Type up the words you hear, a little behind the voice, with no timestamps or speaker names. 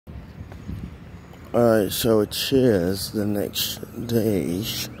Alright, so it says the next day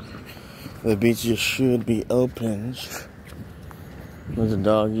the beaches should be open. There's the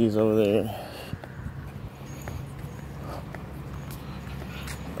doggies over there.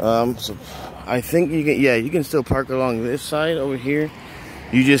 So I think you can still park along this side over here.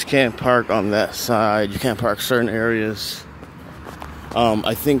 You just can't park on that side. You can't park certain areas.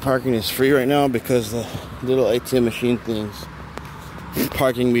 I think parking is free right now because the little ATM machine things,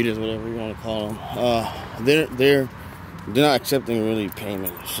 parking meters, whatever you want to call them, they're not accepting really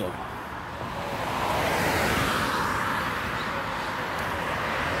payment. So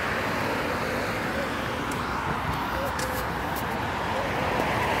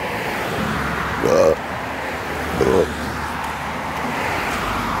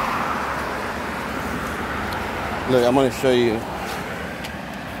look, I'm gonna show you.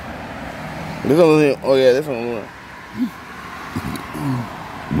 This one, oh yeah, this one.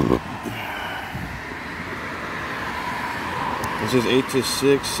 This is 8 to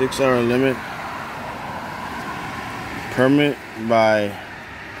 6, 6-hour limit. Permit by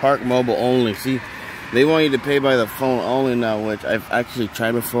Park Mobile only. See, they want you to pay by the phone only now, which I've actually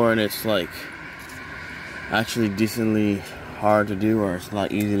tried before, and it's like actually decently hard to do, or it's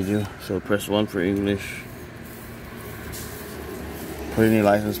not easy to do. So press 1 for English. Put in your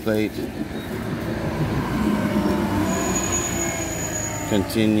license plate.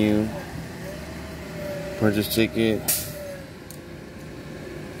 Continue. Purchase ticket.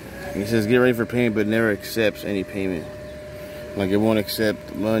 It says get ready for payment, but never accepts any payment. Like it won't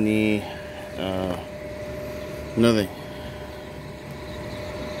accept money, nothing.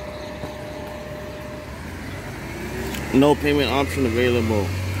 No payment option available.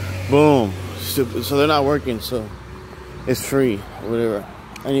 Boom. So they're not working, so it's free, whatever.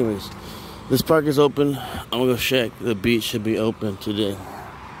 Anyways, this park is open. I'm gonna go check. The beach should be open today.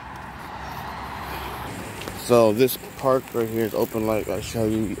 So this park right here is open, like I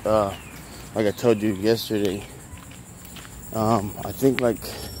showed you, like I told you yesterday. I think like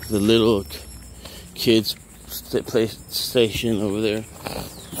the little kids PlayStation over there,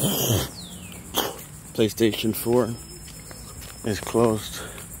 PlayStation 4 is closed.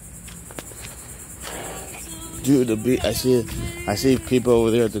 Dude, the beach, I see people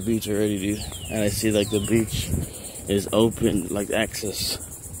over there at the beach already, dude. And I see like the beach is open, like access.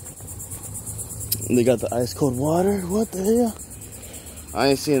 And they got the ice cold water. What the hell? I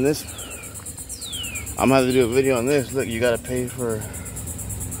ain't seeing this. I'm gonna have to do a video on this. Look, you gotta pay for,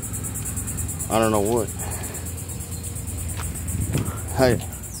 I don't know what. Hey,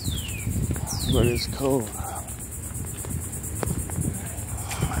 but it's cold.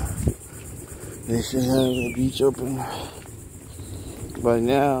 They should have the beach open by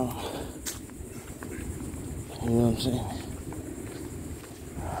now. You know what I'm saying?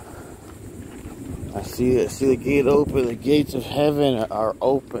 I see the gate open. The gates of heaven are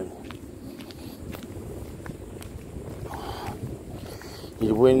open.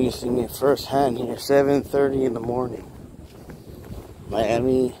 You're waiting to see me firsthand here. 7:30 in the morning.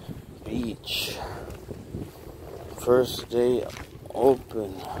 Miami Beach. First day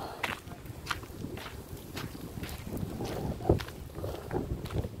open.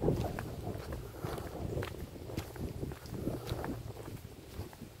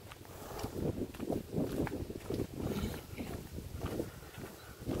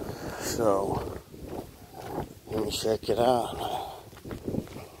 So, let me check it out.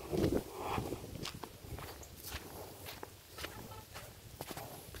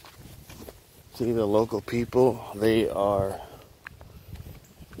 See the local people, they are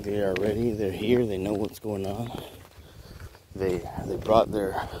ready, they're here, they know what's going on. They brought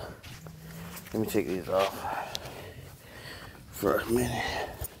their, let me take these off for a minute.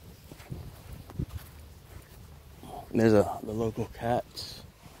 There's the local cats.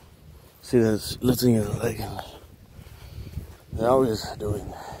 See, that's lifting his leg. They're always doing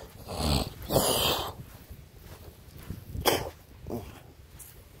that.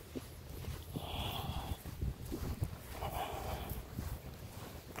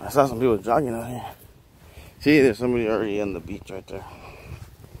 I saw some people jogging out here. See, there's somebody already on the beach right there.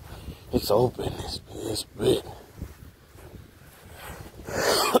 It's open. It's big.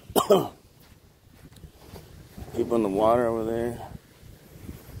 People in the water over there.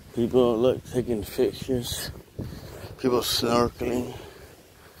 People, look, taking pictures. People snorkeling,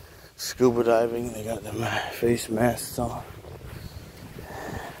 scuba diving. They got their face masks on.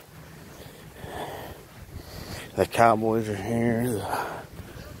 The cowboys are here. The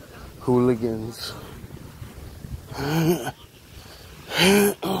hooligans. The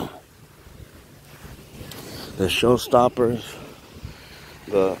showstoppers.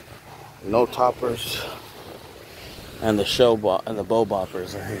 The No toppers. And the and the bow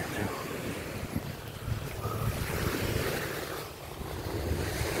boppers are here too.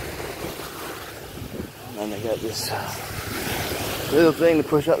 And they got this little thing to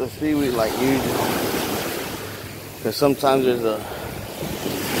push out the seaweed like usual. Because sometimes there's a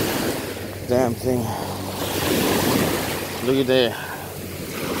damn thing. Look at there.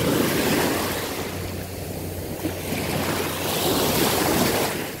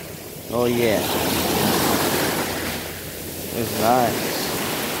 Oh yeah. It's nice.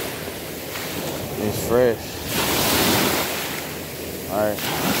 It's fresh.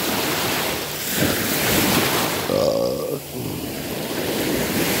 Alright.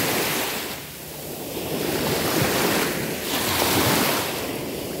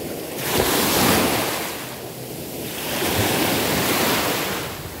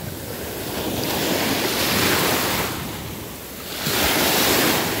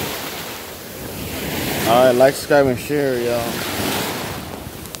 Alright, like, subscribe, and share, y'all.